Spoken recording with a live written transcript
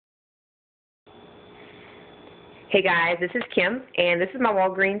Hey guys, this is Kim, and this is my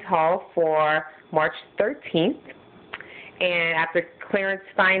Walgreens haul for March 13th. And after clearance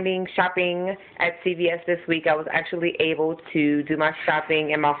finding shopping at CVS this week, I was actually able to do my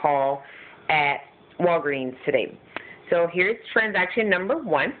shopping and my haul at Walgreens today. So here's transaction number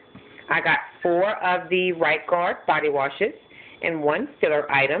 1. I got 4 of the Right Guard body washes and 1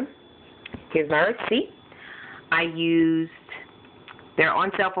 filler item. Here's my receipt. They're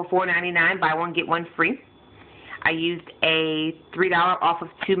on sale for $4.99, buy one, get one free. I used a $3 off of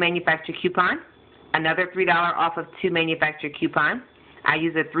 2 manufacturer coupon, another $3 off of 2 manufacturer coupon. I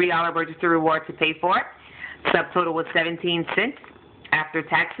used a $3 register reward to pay for it. Subtotal was 17 cents. After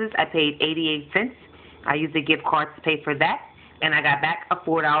taxes, I paid 88 cents. I used a gift card to pay for that, and I got back a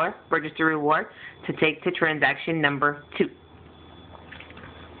 $4 register reward to take to transaction number 2.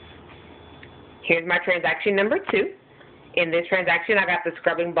 Here's my transaction number 2. In this transaction, I got the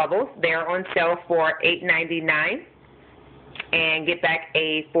scrubbing bubbles. They're on sale for $8.99 and get back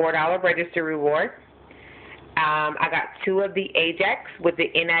a $4 register reward. I got 2 of the Ajax with the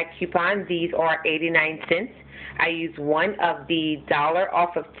NAD coupon. These are 89 cents. I used 1 of the $1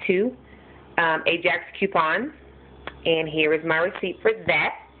 off of 2 Ajax coupons, and here is my receipt for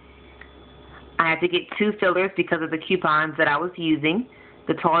that. I had to get 2 fillers because of the coupons that I was using.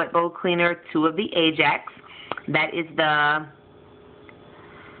 The toilet bowl cleaner, 2 of the Ajax. That is the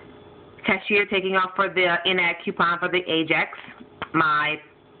cashier taking off for the NAD coupon for the Ajax. My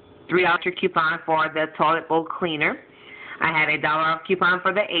 $3 coupon for the toilet bowl cleaner. I had a $1 off coupon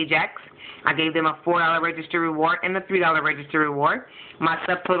for the Ajax. I gave them a $4 register reward and a $3 register reward. My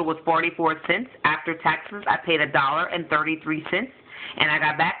subtotal was 44 cents. After taxes, I paid $1.33, and I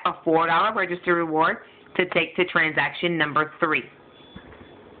got back a $4 register reward to take to transaction number 3.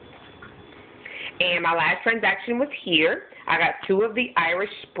 And my last transaction was here. I got 2 of the Irish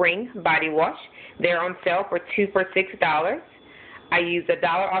Spring body wash. They're on sale for 2 for $6. I used a $1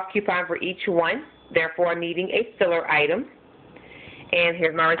 off coupon for each one, therefore needing a filler item. And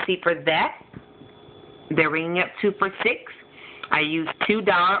here's my receipt for that. They're ringing up 2 for $6. I used $2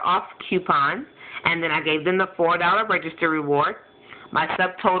 off coupons, and then I gave them the $4 register reward. My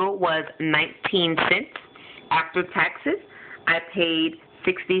subtotal was 19 cents. After taxes, I paid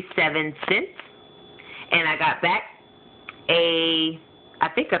 67 cents. And I got back a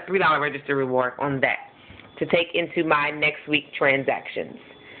 $3 register reward on that to take into my next week transactions.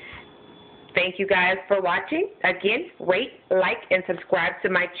 Thank you guys for watching. Again, rate, like, and subscribe to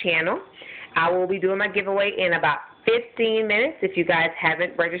my channel. I will be doing my giveaway in about 15 minutes. If you guys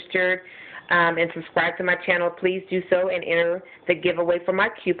haven't registered and subscribed to my channel, please do so and enter the giveaway for my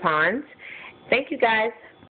coupons. Thank you guys.